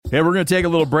Hey, we're going to take a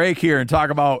little break here and talk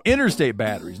about interstate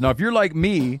batteries. Now, if you're like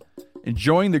me,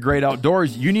 enjoying the great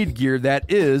outdoors, you need gear that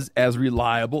is as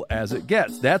reliable as it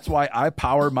gets. That's why I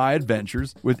power my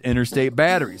adventures with Interstate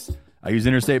batteries. I use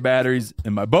Interstate batteries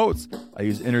in my boats. I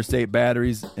use Interstate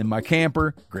batteries in my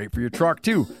camper. Great for your truck,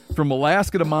 too. From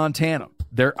Alaska to Montana,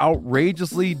 they're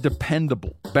outrageously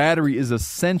dependable. Battery is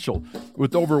essential.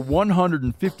 With over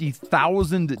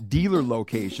 150,000 dealer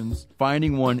locations,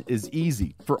 finding one is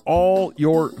easy. For all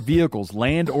your vehicles,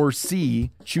 land or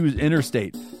sea, choose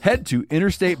Interstate. Head to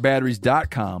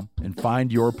interstatebatteries.com and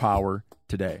find your power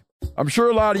today. I'm sure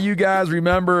a lot of you guys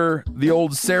remember the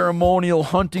old ceremonial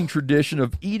hunting tradition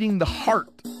of eating the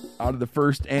heart out of the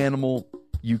first animal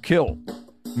you kill.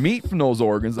 Meat from those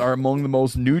organs are among the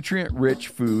most nutrient-rich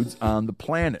foods on the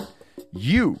planet.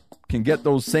 You can get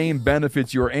those same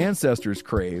benefits your ancestors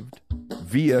craved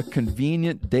via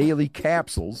convenient daily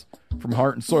capsules from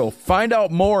Heart and Soil. Find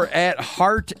out more at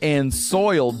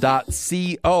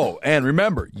heartandsoil.co. And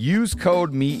remember, use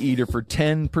code MeatEater for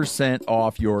 10%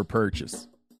 off your purchase.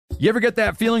 You ever get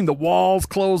that feeling the walls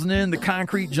closing in, the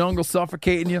concrete jungle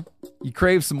suffocating you? You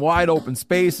crave some wide open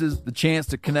spaces, the chance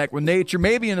to connect with nature,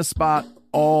 maybe in a spot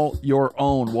all your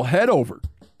own. Well, head over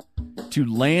to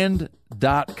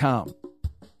land.com.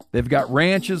 They've got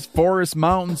ranches, forests,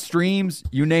 mountains, streams,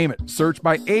 you name it. Search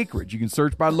by acreage. You can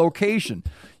search by location.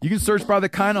 You can search by the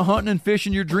kind of hunting and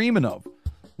fishing you're dreaming of.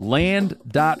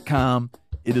 Land.com.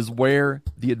 It is where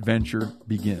the adventure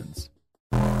begins.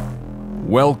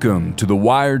 Welcome to the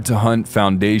Wired to Hunt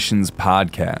Foundation's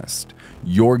podcast,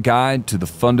 your guide to the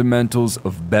fundamentals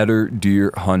of better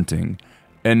deer hunting.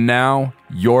 And now,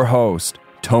 your host,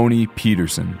 Tony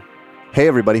Peterson. Hey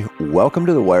everybody, welcome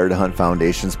to the Wired to Hunt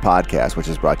Foundation's podcast, which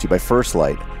is brought to you by First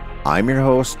Light. I'm your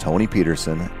host, Tony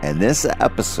Peterson, and this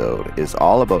episode is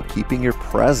all about keeping your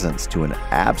presence to an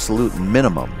absolute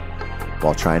minimum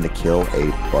while trying to kill a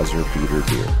buzzer beater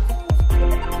deer.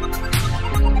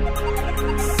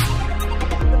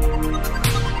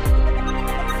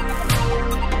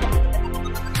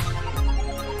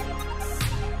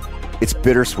 It's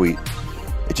bittersweet.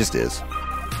 It just is.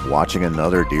 Watching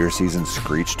another deer season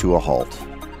screech to a halt.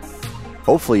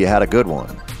 Hopefully you had a good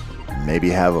one. Maybe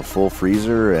have a full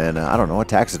freezer and, a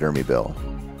taxidermy bill.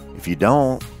 If you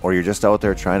don't, or you're just out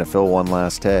there trying to fill one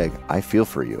last tag, I feel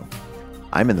for you.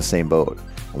 I'm in the same boat.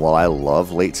 And while I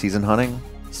love late season hunting,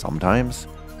 sometimes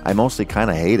I mostly kind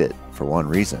of hate it for one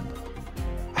reason.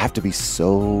 I have to be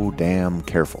so damn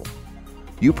careful.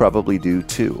 You probably do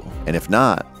too. And if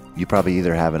not, you probably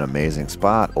either have an amazing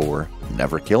spot or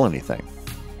never kill anything.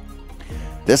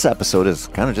 This episode is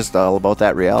kind of just all about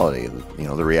that reality,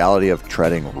 the reality of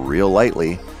treading real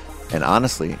lightly, and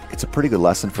honestly, it's a pretty good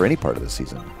lesson for any part of the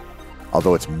season,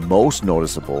 although it's most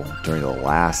noticeable during the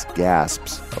last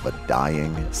gasps of a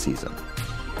dying season.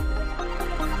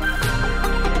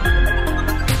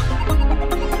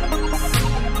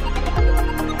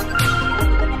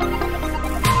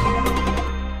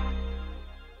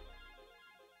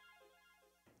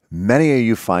 Many of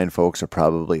you fine folks are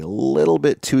probably a little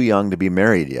bit too young to be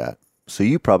married yet, so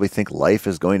you probably think life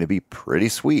is going to be pretty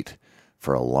sweet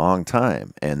for a long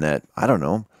time, and that,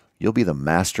 you'll be the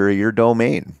master of your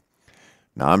domain.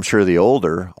 Now, I'm sure the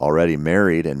older, already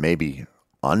married and maybe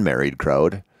unmarried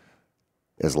crowd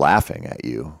is laughing at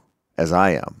you, as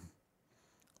I am.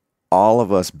 All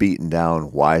of us beaten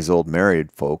down, wise old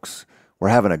married folks, we're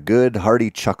having a good,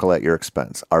 hearty chuckle at your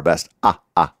expense. Our best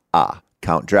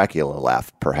Count Dracula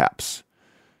laugh, perhaps.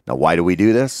 Now, why do we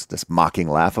do this mocking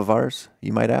laugh of ours,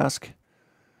 you might ask?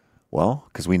 Well,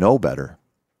 because we know better.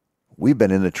 We've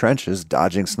been in the trenches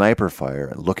dodging sniper fire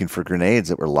and looking for grenades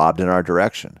that were lobbed in our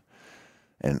direction.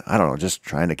 And, just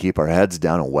trying to keep our heads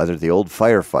down and weather the old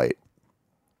firefight.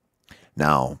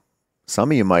 Now, some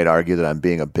of you might argue that I'm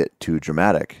being a bit too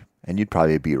dramatic, and you'd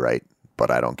probably be right, but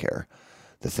I don't care.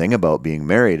 The thing about being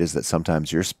married is that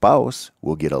sometimes your spouse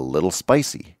will get a little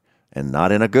spicy. And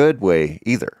not in a good way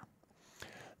either.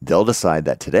 They'll decide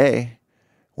that today,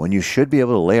 when you should be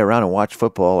able to lay around and watch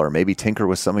football or maybe tinker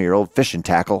with some of your old fishing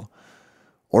tackle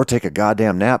or take a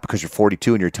goddamn nap because you're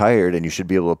 42 and you're tired and you should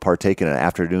be able to partake in an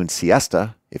afternoon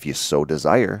siesta if you so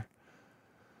desire,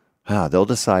 they'll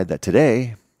decide that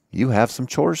today you have some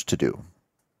chores to do.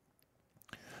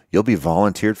 You'll be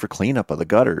volunteered for cleanup of the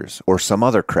gutters or some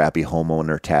other crappy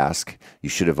homeowner task you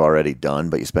should have already done,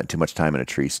 but you spent too much time in a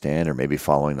tree stand or maybe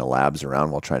following the labs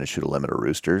around while trying to shoot a limit of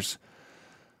roosters.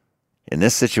 In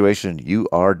this situation, you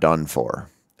are done for.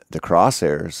 The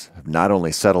crosshairs have not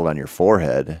only settled on your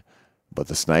forehead, but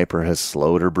the sniper has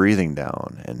slowed her breathing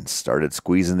down and started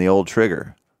squeezing the old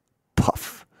trigger.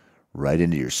 Puff! Right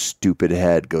into your stupid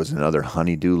head goes another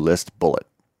honeydew list bullet.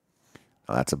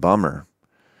 Now, that's a bummer.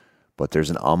 But there's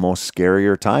an almost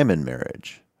scarier time in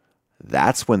marriage.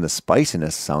 That's when the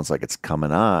spiciness sounds like it's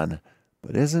coming on,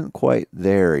 but isn't quite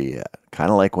there yet. Kind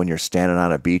of like when you're standing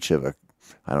on a beach of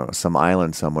some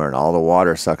island somewhere and all the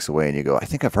water sucks away and you go, I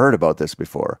think I've heard about this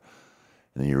before.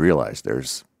 And then you realize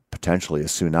there's potentially a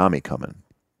tsunami coming.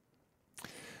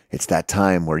 It's that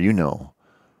time where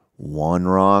one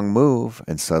wrong move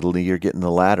and suddenly you're getting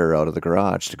the ladder out of the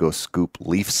garage to go scoop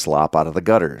leaf slop out of the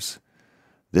gutters.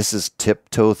 This is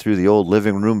tiptoe through the old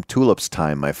living room tulips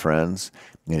time, my friends.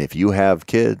 And if you have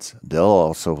kids, they'll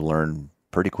also learn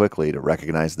pretty quickly to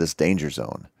recognize this danger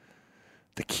zone.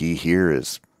 The key here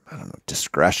is,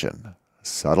 discretion,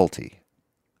 subtlety,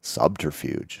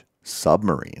 subterfuge,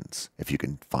 submarines, if you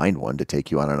can find one to take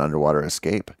you on an underwater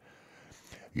escape.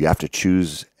 You have to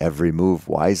choose every move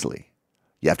wisely.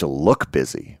 You have to look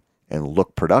busy and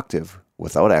look productive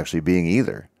without actually being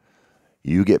either.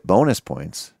 You get bonus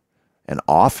points, and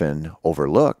often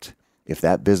overlooked, if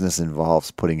that business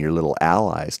involves putting your little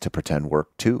allies to pretend work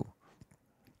too.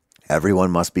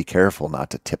 Everyone must be careful not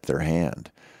to tip their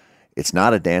hand. It's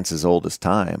not a dance as old as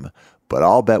time, but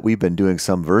I'll bet we've been doing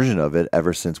some version of it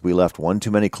ever since we left one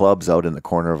too many clubs out in the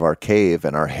corner of our cave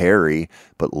and our hairy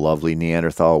but lovely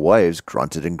Neanderthal wives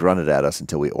grunted and grunted at us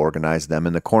until we organized them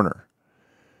in the corner.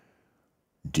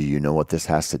 Do you know what this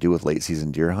has to do with late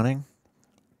season deer hunting?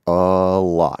 A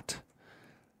lot.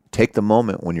 Take the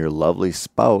moment when your lovely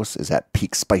spouse is at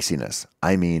peak spiciness.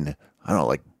 I mean,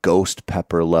 like ghost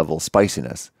pepper level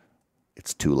spiciness.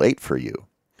 It's too late for you.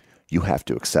 You have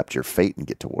to accept your fate and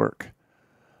get to work.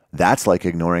 That's like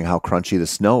ignoring how crunchy the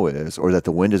snow is, or that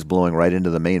the wind is blowing right into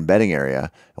the main bedding area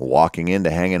and walking in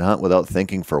to hang and hunt without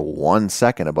thinking for 1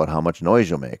 second about how much noise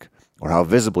you'll make, or how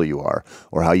visible you are,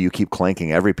 or how you keep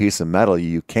clanking every piece of metal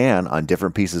you can on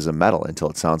different pieces of metal until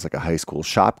it sounds like a high school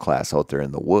shop class out there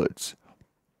in the woods.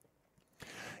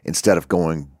 Instead of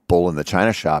going bull in the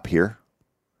china shop here,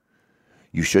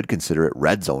 you should consider it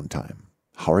red zone time.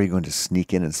 How are you going to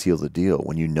sneak in and seal the deal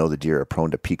when you know the deer are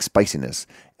prone to peak spiciness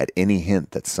at any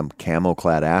hint that some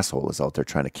camo-clad asshole is out there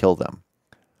trying to kill them?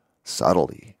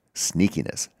 Subtlety,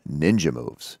 sneakiness, ninja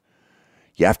moves.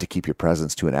 You have to keep your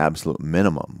presence to an absolute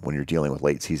minimum when you're dealing with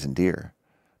late-season deer.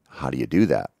 How do you do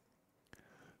that?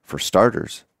 For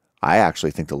starters, I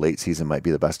actually think the late season might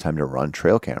be the best time to run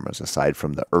trail cameras aside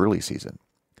from the early season.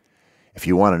 If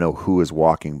you want to know who is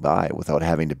walking by without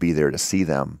having to be there to see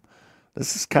them,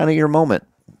 this is kind of your moment.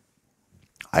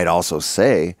 I'd also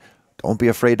say, don't be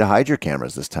afraid to hide your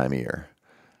cameras this time of year.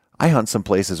 I hunt some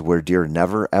places where deer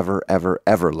never, ever, ever,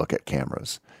 ever look at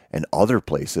cameras, and other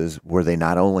places where they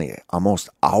not only almost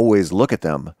always look at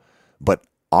them, but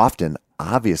often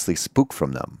obviously spook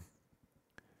from them.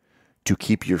 To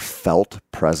keep your felt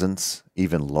presence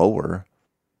even lower,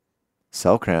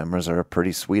 cell cameras are a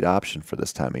pretty sweet option for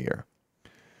this time of year.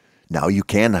 Now, you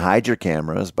can hide your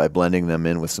cameras by blending them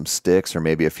in with some sticks or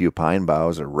maybe a few pine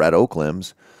boughs or red oak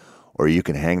limbs, or you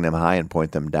can hang them high and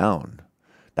point them down.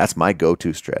 That's my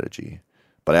go-to strategy.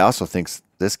 But I also think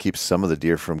this keeps some of the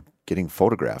deer from getting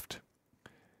photographed.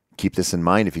 Keep this in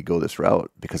mind if you go this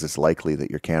route, because it's likely that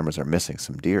your cameras are missing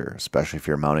some deer, especially if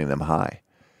you're mounting them high.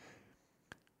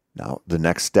 Now, the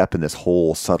next step in this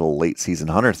whole subtle late-season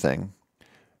hunter thing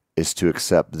is to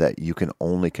accept that you can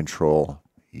only control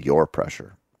your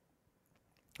pressure.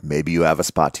 Maybe you have a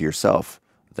spot to yourself.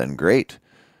 Then great.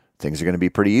 Things are going to be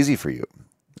pretty easy for you.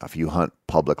 If you hunt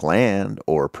public land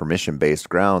or permission-based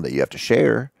ground that you have to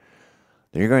share,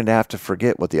 then you're going to have to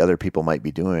forget what the other people might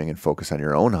be doing and focus on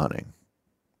your own hunting.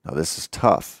 Now, this is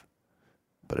tough,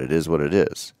 but it is what it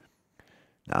is.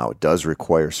 Now, it does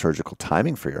require surgical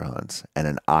timing for your hunts and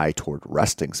an eye toward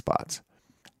resting spots.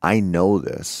 I know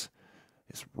this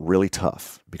is really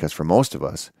tough because for most of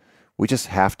us, we just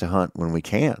have to hunt when we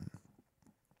can.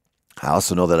 I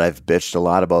also know that I've bitched a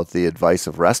lot about the advice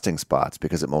of resting spots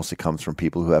because it mostly comes from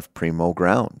people who have primo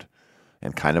ground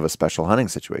and kind of a special hunting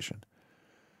situation.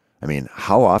 I mean,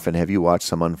 how often have you watched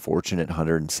some unfortunate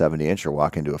 170-incher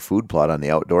walk into a food plot on the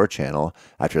Outdoor Channel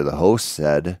after the host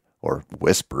said, or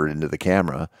whispered into the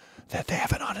camera, that they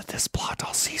haven't hunted this plot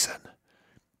all season?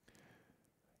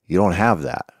 You don't have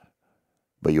that,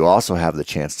 but you also have the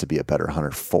chance to be a better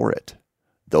hunter for it.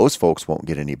 Those folks won't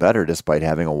get any better despite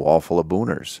having a wall full of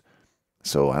booners.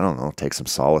 So, I don't know, take some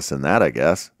solace in that, I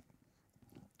guess.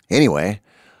 Anyway,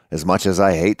 as much as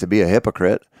I hate to be a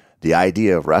hypocrite, the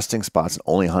idea of resting spots and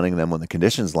only hunting them when the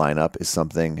conditions line up is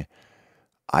something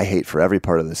I hate for every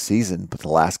part of the season, but the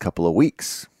last couple of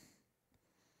weeks,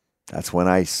 that's when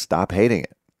I stop hating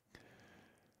it.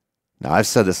 Now, I've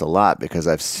said this a lot because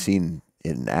I've seen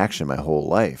it in action my whole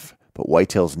life, but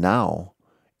whitetails now,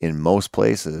 in most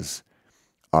places,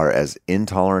 are as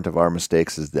intolerant of our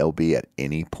mistakes as they'll be at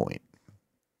any point.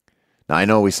 Now, I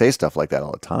know we say stuff like that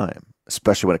all the time,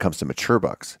 especially when it comes to mature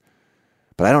bucks,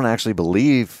 but I don't actually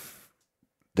believe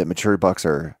that mature bucks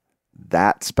are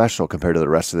that special compared to the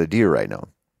rest of the deer right now.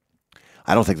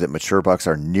 I don't think that mature bucks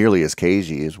are nearly as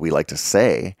cagey as we like to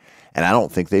say, and I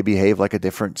don't think they behave like a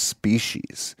different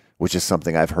species, which is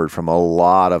something I've heard from a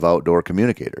lot of outdoor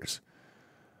communicators.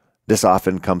 This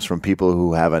often comes from people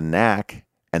who have a knack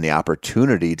and the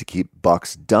opportunity to keep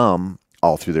bucks dumb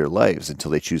all through their lives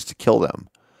until they choose to kill them.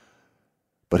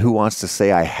 But who wants to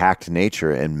say I hacked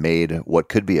nature and made what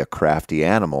could be a crafty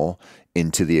animal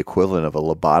into the equivalent of a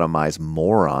lobotomized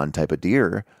moron type of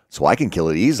deer so I can kill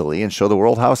it easily and show the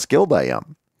world how skilled I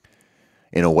am?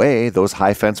 In a way, those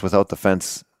high fence without the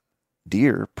fence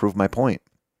deer prove my point.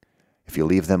 If you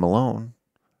leave them alone,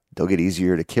 they'll get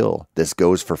easier to kill. This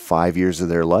goes for 5 years of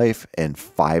their life and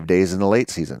 5 days in the late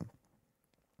season.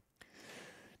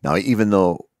 Now, even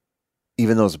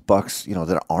those bucks,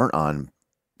 that aren't on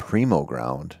primo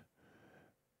ground,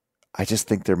 I just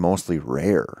think they're mostly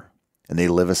rare, and they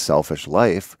live a selfish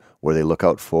life where they look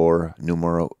out for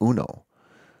numero uno.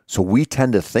 So we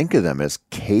tend to think of them as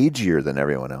cagier than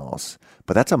everyone else,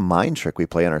 but that's a mind trick we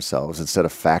play on ourselves instead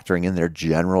of factoring in their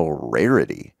general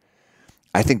rarity.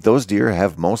 I think those deer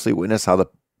have mostly witnessed how the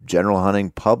general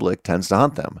hunting public tends to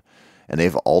hunt them, and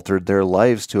they've altered their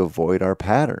lives to avoid our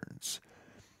patterns.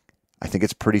 I think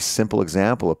it's a pretty simple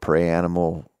example of prey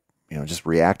animal, just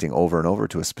reacting over and over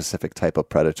to a specific type of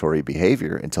predatory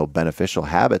behavior until beneficial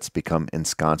habits become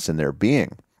ensconced in their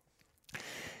being.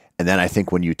 And then I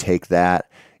think when you take that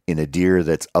in a deer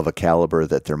that's of a caliber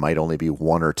that there might only be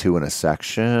 1 or 2 in a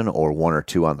section or 1 or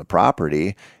 2 on the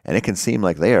property, and it can seem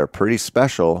like they are pretty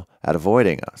special at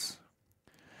avoiding us.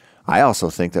 I also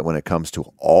think that when it comes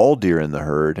to all deer in the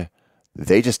herd,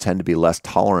 they just tend to be less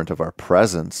tolerant of our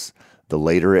presence the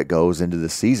later it goes into the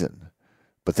season.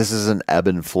 But this is an ebb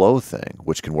and flow thing,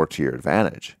 which can work to your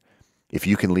advantage. If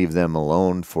you can leave them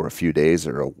alone for a few days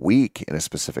or a week in a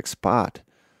specific spot,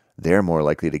 they're more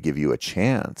likely to give you a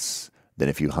chance than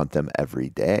if you hunt them every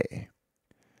day.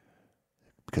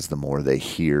 Because the more they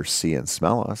hear, see, and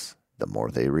smell us, the more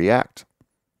they react.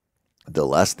 The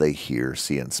less they hear,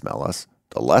 see, and smell us,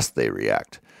 the less they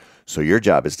react. So your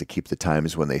job is to keep the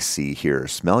times when they see, hear, or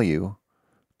smell you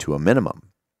to a minimum.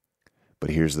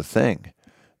 But here's the thing.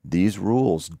 These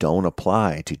rules don't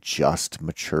apply to just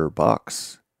mature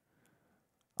bucks.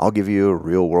 I'll give you a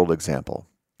real-world example.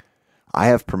 I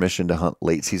have permission to hunt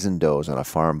late-season does on a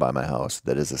farm by my house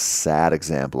that is a sad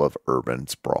example of urban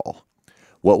sprawl.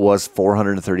 What was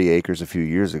 430 acres a few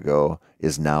years ago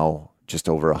is now just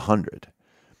over 100.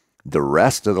 The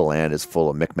rest of the land is full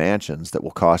of McMansions that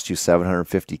will cost you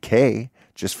 $750K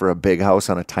just for a big house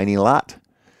on a tiny lot.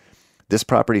 This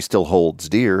property still holds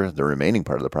deer, the remaining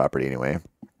part of the property anyway,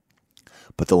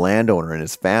 but the landowner and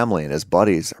his family and his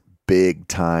buddies are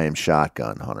big-time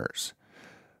shotgun hunters.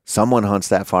 Someone hunts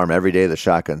that farm every day of the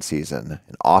shotgun season,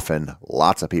 and often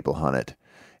lots of people hunt it.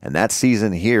 And that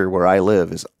season here where I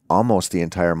live is almost the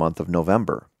entire month of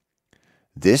November.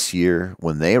 This year,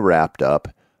 when they wrapped up,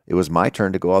 it was my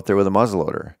turn to go out there with a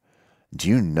muzzleloader. Do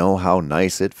you know how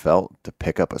nice it felt to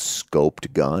pick up a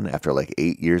scoped gun after like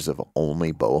 8 years of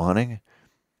only bow hunting?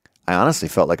 I honestly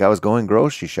felt like I was going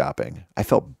grocery shopping. I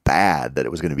felt bad that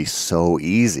it was going to be so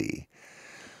easy.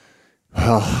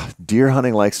 Well, deer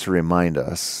hunting likes to remind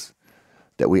us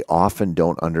that we often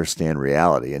don't understand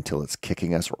reality until it's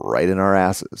kicking us right in our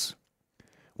asses.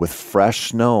 With fresh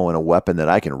snow and a weapon that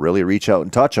I can really reach out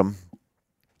and touch them,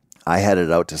 I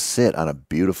headed out to sit on a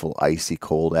beautiful icy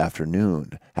cold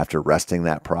afternoon after resting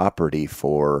that property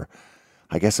for,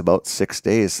 I guess, about 6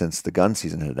 days since the gun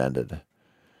season had ended.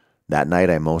 That night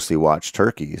I mostly watched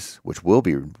turkeys, which will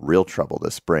be real trouble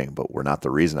this spring, but were not the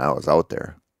reason I was out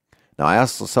there. Now I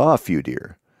also saw a few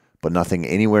deer, but nothing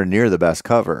anywhere near the best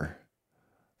cover.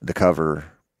 The cover,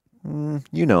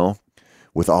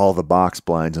 with all the box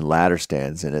blinds and ladder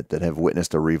stands in it that have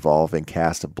witnessed a revolving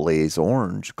cast of blaze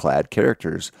orange-clad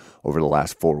characters over the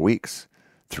last 4 weeks,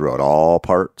 throughout all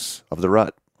parts of the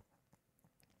rut.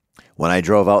 When I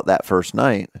drove out that first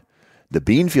night, the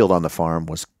bean field on the farm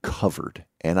was covered,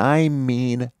 and I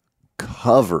mean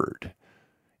covered,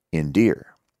 in deer.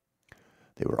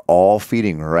 They were all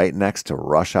feeding right next to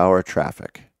rush hour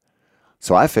traffic.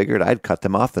 So I figured I'd cut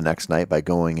them off the next night by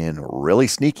going in really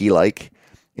sneaky-like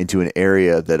into an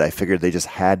area that I figured they just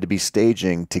had to be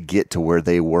staging to get to where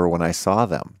they were when I saw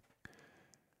them.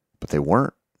 But they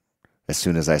weren't. As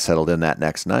soon as I settled in that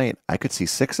next night, I could see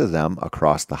 6 of them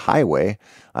across the highway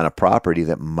on a property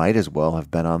that might as well have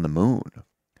been on the moon.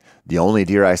 The only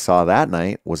deer I saw that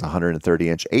night was a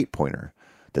 130-inch 8-pointer.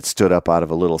 that stood up out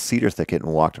of a little cedar thicket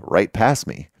and walked right past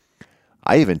me.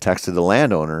 I even texted the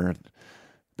landowner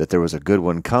that there was a good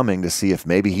one coming to see if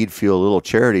maybe he'd feel a little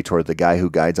charity toward the guy who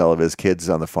guides all of his kids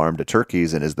on the farm to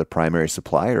turkeys and is the primary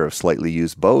supplier of slightly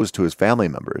used bows to his family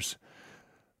members.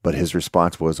 But his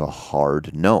response was a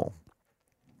hard no.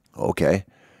 Okay.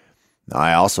 Now,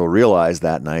 I also realized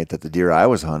that night that the deer I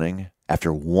was hunting,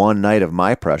 after one night of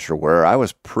my pressure where I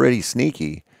was pretty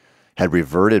sneaky, had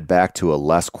reverted back to a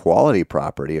less quality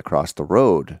property across the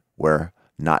road where,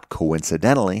 not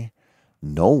coincidentally,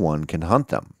 no one can hunt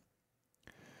them.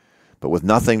 But with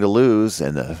nothing to lose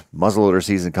and the muzzleloader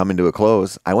season coming to a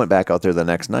close, I went back out there the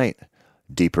next night,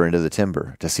 deeper into the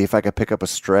timber, to see if I could pick up a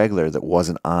straggler that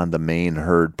wasn't on the main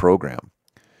herd program.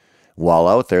 While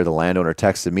out there, the landowner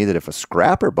texted me that if a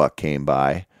scrapper buck came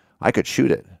by, I could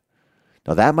shoot it.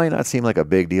 Now, that might not seem like a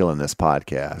big deal in this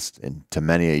podcast and to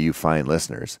many of you fine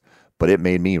listeners, but it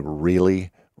made me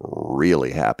really,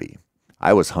 really happy.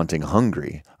 I was hunting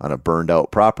hungry on a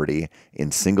burned-out property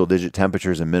in single-digit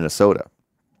temperatures in Minnesota.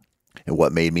 And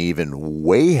what made me even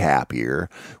way happier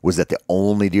was that the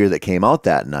only deer that came out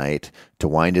that night to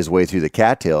wind his way through the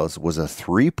cattails was a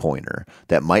 3-pointer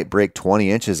that might break 20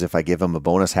 inches if I give him a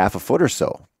bonus half a foot or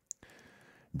so.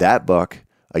 That buck,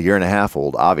 a year and a half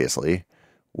old, obviously,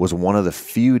 was one of the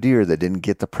few deer that didn't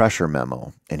get the pressure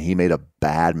memo, and he made a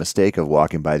bad mistake of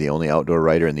walking by the only outdoor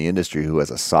writer in the industry who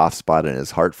has a soft spot in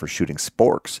his heart for shooting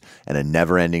sporks and a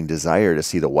never-ending desire to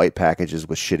see the white packages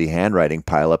with shitty handwriting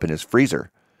pile up in his freezer.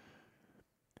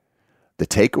 The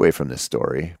takeaway from this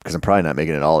story, because I'm probably not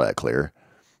making it all that clear,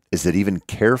 is that even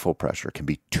careful pressure can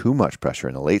be too much pressure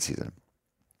in the late season.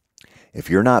 If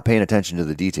you're not paying attention to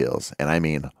the details, and I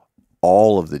mean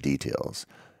all of the details,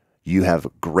 you have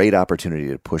a great opportunity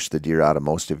to push the deer out of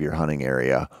most of your hunting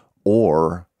area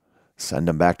or send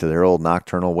them back to their old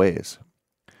nocturnal ways.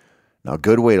 Now, a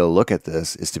good way to look at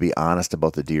this is to be honest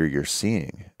about the deer you're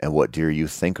seeing and what deer you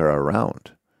think are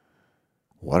around.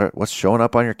 What's showing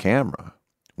up on your camera?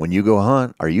 When you go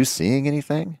hunt, are you seeing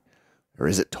anything? Or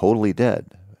is it totally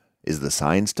dead? Is the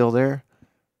sign still there?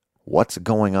 What's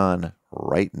going on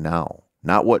right now?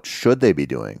 Not what should they be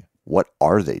doing. What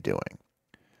are they doing?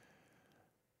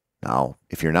 Now,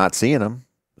 if you're not seeing them,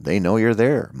 they know you're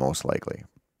there, most likely.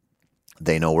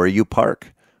 They know where you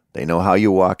park. They know how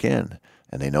you walk in.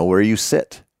 And they know where you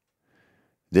sit.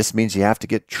 This means you have to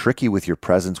get tricky with your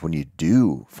presence when you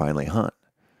do finally hunt.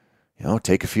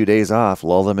 Take a few days off,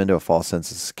 lull them into a false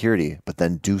sense of security, but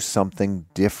then do something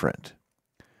different.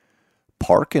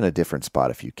 Park in a different spot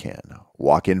if you can.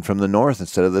 Walk in from the north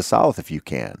instead of the south if you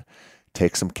can.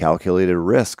 Take some calculated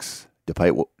risks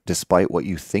despite what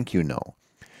you think you know.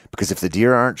 Because if the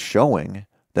deer aren't showing,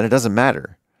 then it doesn't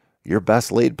matter. Your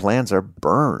best laid plans are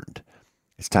burned.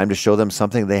 It's time to show them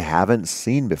something they haven't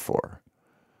seen before.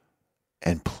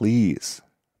 And please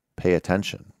pay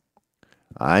attention.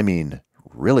 I mean,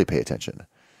 really pay attention.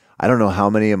 I don't know how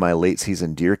many of my late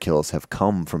season deer kills have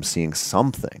come from seeing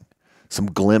something, some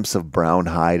glimpse of brown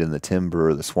hide in the timber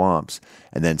or the swamps,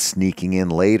 and then sneaking in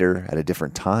later at a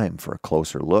different time for a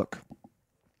closer look.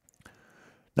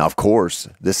 Now, of course,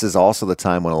 this is also the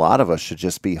time when a lot of us should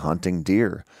just be hunting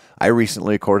deer. I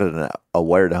recently recorded a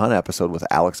Wired to Hunt episode with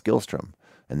Alex Gilstrom,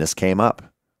 and this came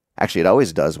up. Actually, it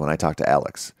always does when I talk to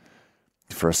Alex,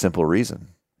 for a simple reason.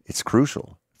 It's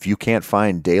crucial. If you can't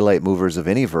find daylight movers of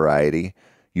any variety,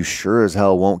 you sure as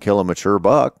hell won't kill a mature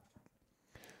buck.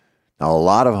 Now, a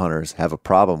lot of hunters have a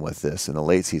problem with this in the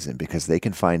late season because they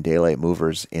can find daylight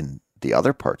movers in the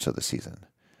other parts of the season.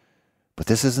 But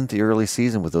this isn't the early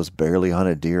season with those barely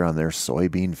hunted deer on their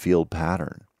soybean field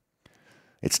pattern.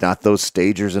 It's not those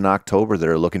stagers in October that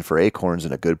are looking for acorns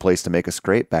and a good place to make a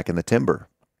scrape back in the timber.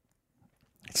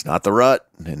 It's not the rut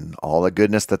and all the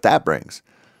goodness that brings.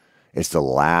 It's the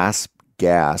last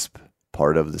gasp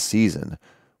part of the season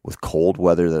with cold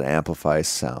weather that amplifies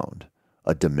sound,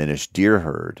 a diminished deer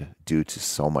herd due to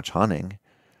so much hunting,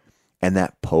 and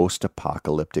that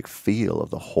post-apocalyptic feel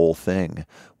of the whole thing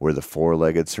where the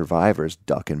four-legged survivors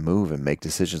duck and move and make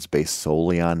decisions based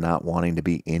solely on not wanting to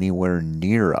be anywhere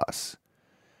near us.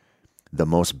 The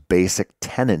most basic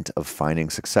tenet of finding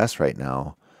success right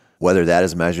now, whether that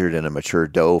is measured in a mature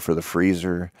doe for the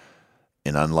freezer,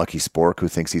 an unlucky spork who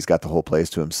thinks he's got the whole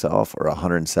place to himself, or a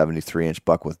 173-inch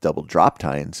buck with double drop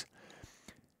tines,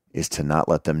 is to not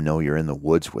let them know you're in the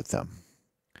woods with them.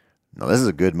 Now, this is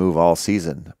a good move all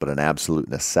season, but an absolute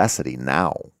necessity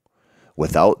now.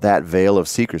 Without that veil of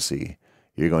secrecy,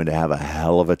 you're going to have a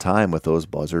hell of a time with those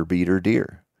buzzer beater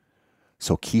deer.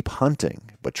 So keep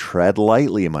hunting, but tread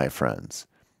lightly, my friends.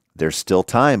 There's still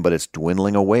time, but it's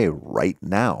dwindling away right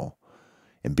now.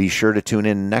 And be sure to tune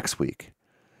in next week,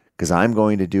 because I'm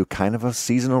going to do kind of a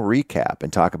seasonal recap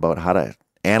and talk about how to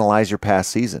analyze your past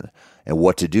season and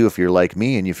what to do if you're like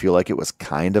me and you feel like it was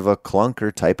kind of a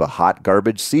clunker type of hot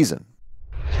garbage season.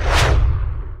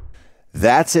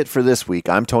 That's it for this week.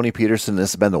 I'm Tony Peterson.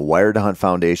 This has been the Wired to Hunt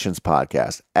Foundation's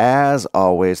podcast. As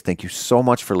always, thank you so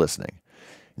much for listening.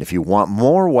 And if you want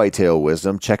more whitetail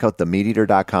wisdom, check out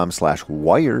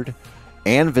themeateater.com/wired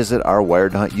and visit our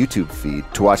Wired to Hunt YouTube feed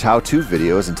to watch how-to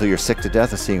videos until you're sick to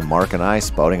death of seeing Mark and I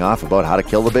spouting off about how to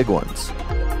kill the big ones.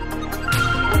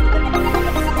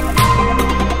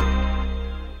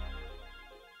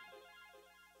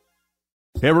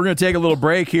 Hey, we're going to take a little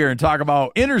break here and talk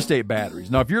about interstate batteries.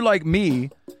 Now, if you're like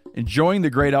me, enjoying the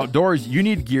great outdoors, you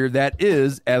need gear that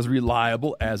is as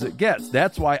reliable as it gets.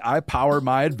 That's why I power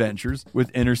my adventures with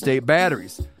interstate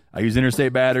batteries. I use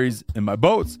interstate batteries in my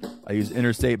boats. I use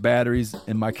interstate batteries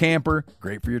in my camper.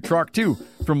 Great for your truck, too.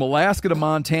 From Alaska to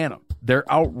Montana, they're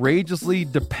outrageously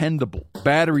dependable.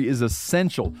 Battery is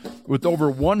essential. With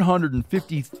over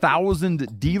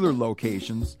 150,000 dealer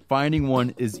locations, finding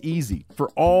one is easy. For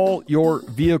all your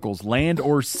vehicles, land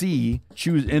or sea,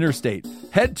 choose Interstate.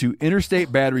 Head to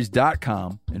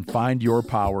interstatebatteries.com and find your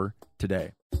power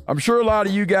today. I'm sure a lot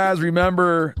of you guys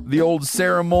remember the old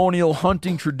ceremonial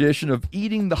hunting tradition of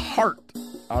eating the heart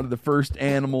out of the first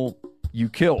animal you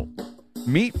kill.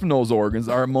 Meat from those organs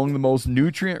are among the most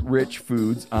nutrient-rich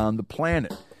foods on the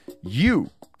planet. You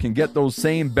can get those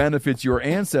same benefits your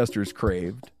ancestors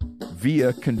craved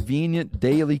via convenient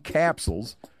daily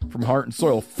capsules from Heart and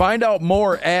Soil. Find out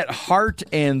more at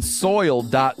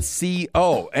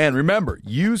heartandsoil.co. And remember,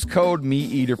 use code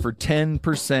MeatEater for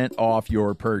 10% off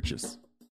your purchase.